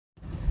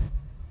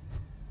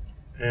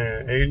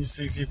And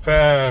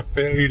 8065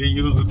 failure to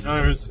use a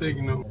turn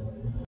signal.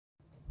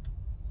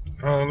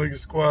 Oh, look at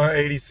squad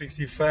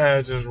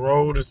 8065 just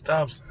rolled the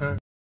stop sign.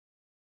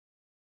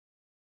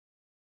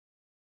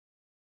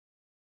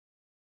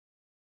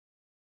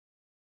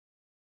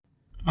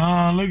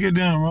 Oh, look at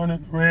them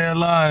running the red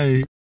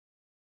light.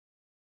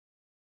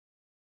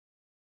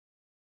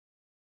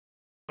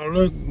 Oh,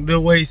 look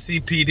the way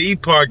CPD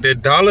parked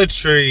at Dollar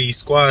Tree,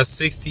 squad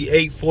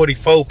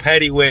 6844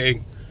 paddy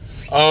wagon.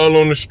 All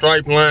on the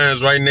stripe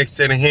lines right next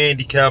to the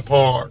handicap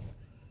park.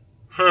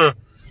 Huh.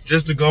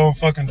 Just to go on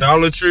fucking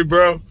Dollar Tree,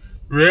 bro?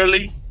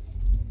 Really?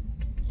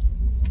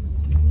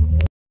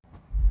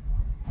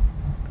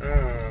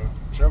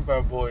 Jump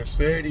out boys.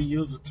 Fair to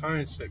use a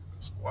turn signal.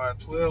 Squad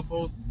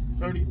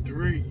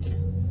 12033.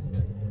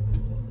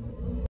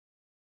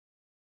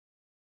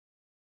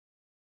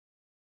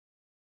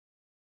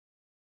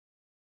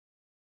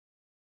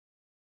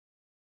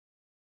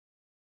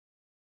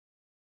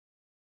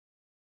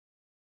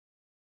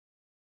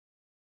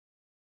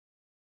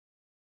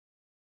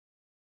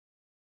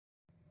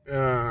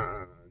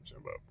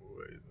 Jump out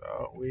boys.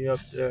 We up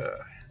there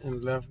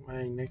in left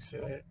lane next to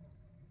that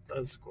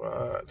other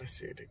squad. Let's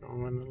see if they're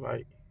gonna run the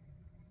light.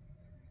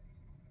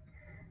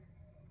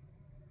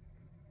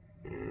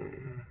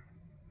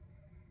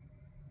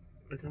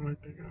 Looking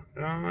like they're going.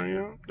 Oh,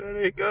 yeah. There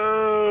they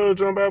go.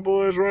 Jump out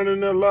boys running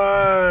the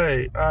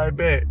light. I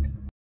bet.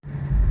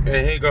 And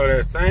here go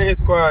that same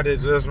squad that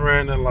just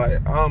ran the light.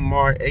 I'm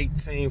Mark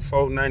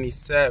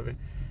 18497.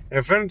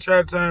 And finna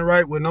try to turn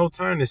right with no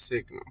turning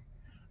signal.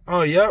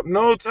 Oh, yep.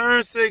 No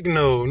turn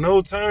signal.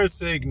 No turn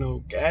signal.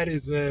 Got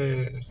his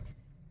ass.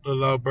 The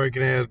law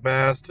breaking ass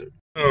bastard.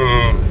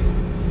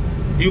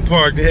 You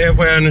parked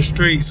halfway on the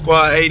street,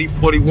 squad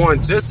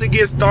 8041, just to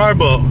get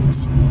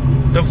Starbucks.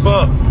 The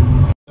fuck?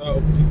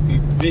 Oh,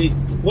 PPV.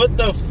 What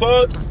the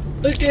fuck?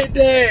 Look at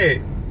that.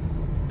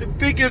 The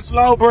biggest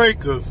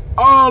lawbreakers.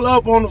 All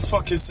up on the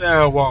fucking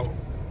sidewalk.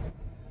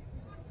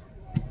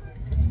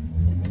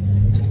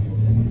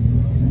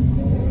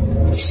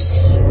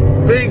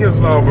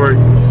 Biggest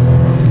lawbreakers.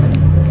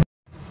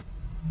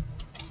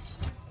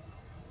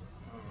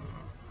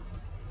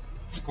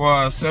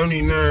 Squad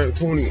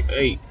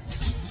 7928.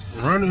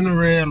 Running the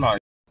red light.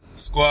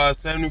 Squad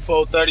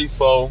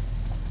 7434.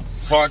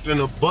 Parked in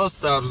a bus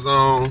stop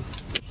zone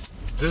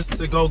just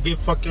to go get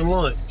fucking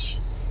lunch.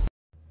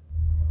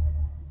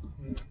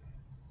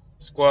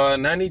 Squad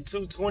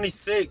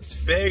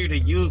 9226. Failure to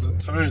use a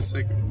turn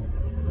signal.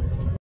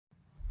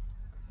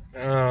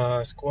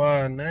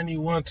 Squad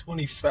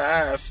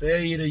 9125.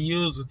 Failure to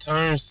use a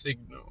turn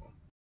signal.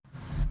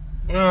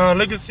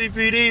 Look at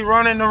CPD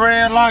running the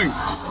red light.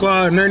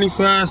 Squad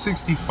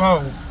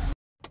 9564.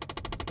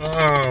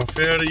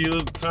 Failed to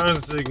use the turn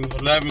signal.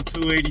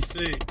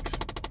 11286.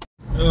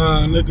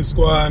 Look at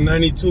squad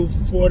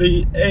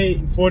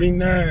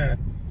 9248-49.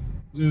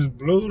 Just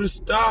blew the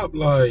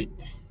stoplight.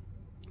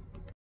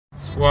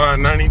 Squad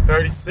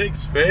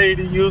 9036. Failed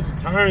to use the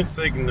turn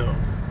signal.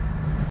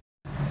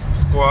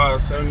 Squad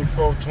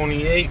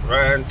 7428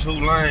 riding 2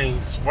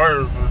 lanes,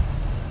 swerving.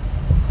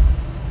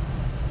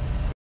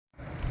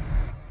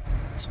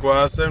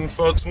 Squad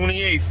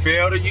 7428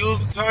 failed to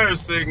use the turn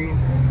signal.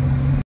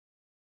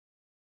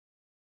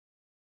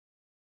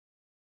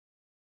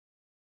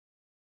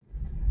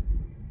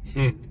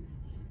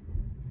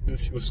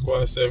 Let's see what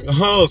squad 7.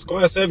 Oh,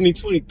 squad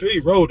 7023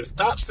 rolled a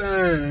stop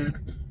sign.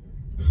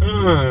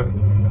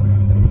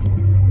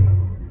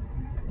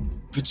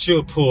 But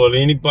you'll pull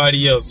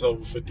anybody else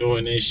over for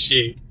doing that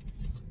shit.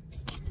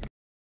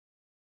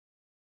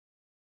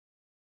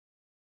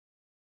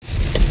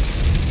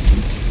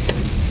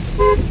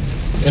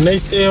 And they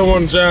still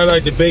want to drive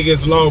like the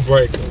biggest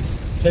lawbreakers.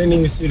 Can't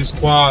even see the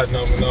squad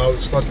number. No,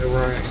 it's fucking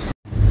right.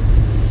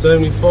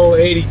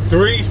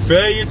 7483,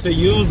 failure to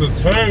use a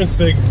turn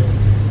signal.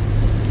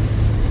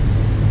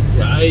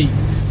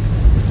 Yikes.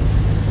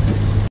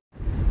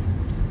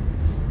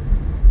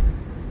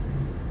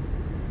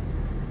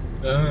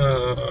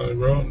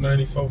 Road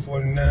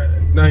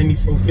 9449,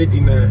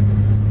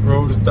 9459.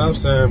 Roll the stop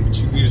sign,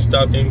 but you need to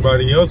stop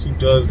anybody else who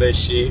does that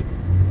shit.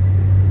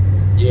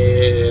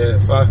 Yeah,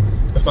 if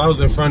I was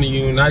in front of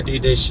you and I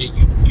did that shit,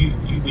 you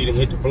be to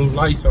hit the blue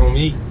lights on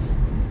me.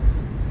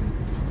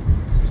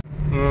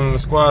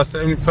 Squad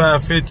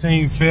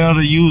 7515 failed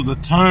to use a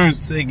turn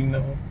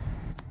signal.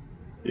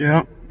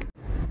 Yep.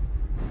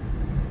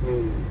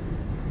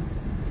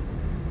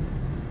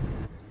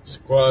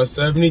 Squad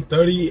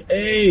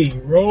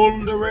 7038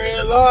 rolled the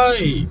red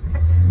light.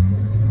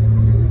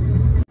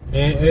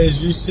 And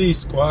as you see,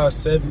 squad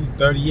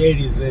 7038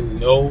 is in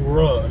no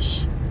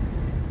rush.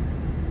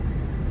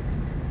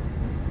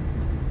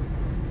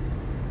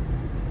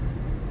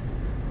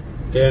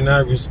 They're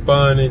not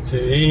responding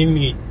to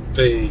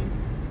anything.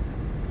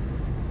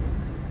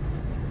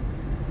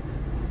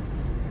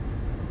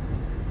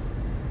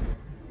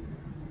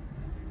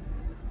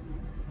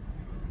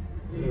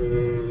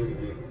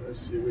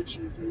 Let's see what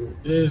you do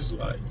with this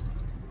light.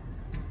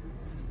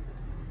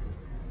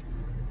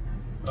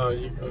 Oh,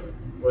 you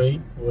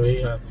wait,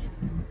 you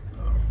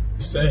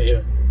say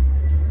here.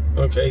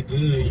 Okay,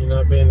 good. You're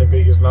not being the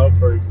biggest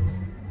lawbreaker.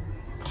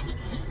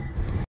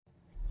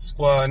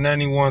 Squad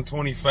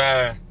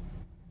 9125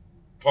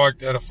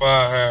 parked at a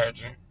fire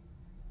hydrant.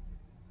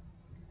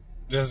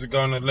 Just to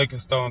go in the liquor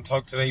store and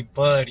talk to their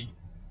buddy.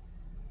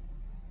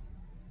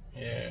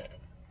 Yeah,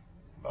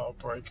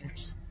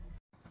 lawbreakers.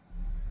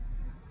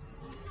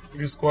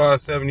 This squad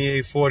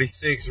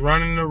 7846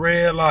 running the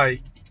red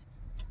light.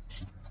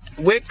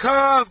 With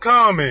cars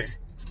coming.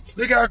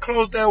 Look how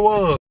close that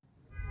was.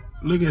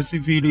 Look at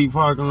CPD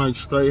parking like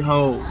straight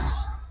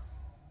hoes.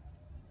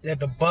 At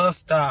the bus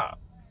stop.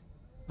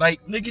 Like,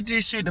 look at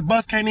this shit. The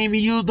bus can't even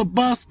use the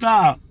bus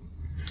stop.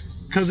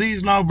 Cause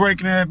he's not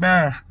breaking that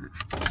bastard.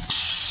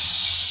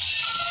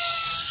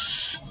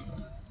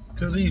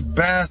 Cause these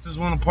bastards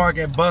wanna park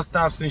at bus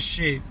stops and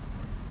shit.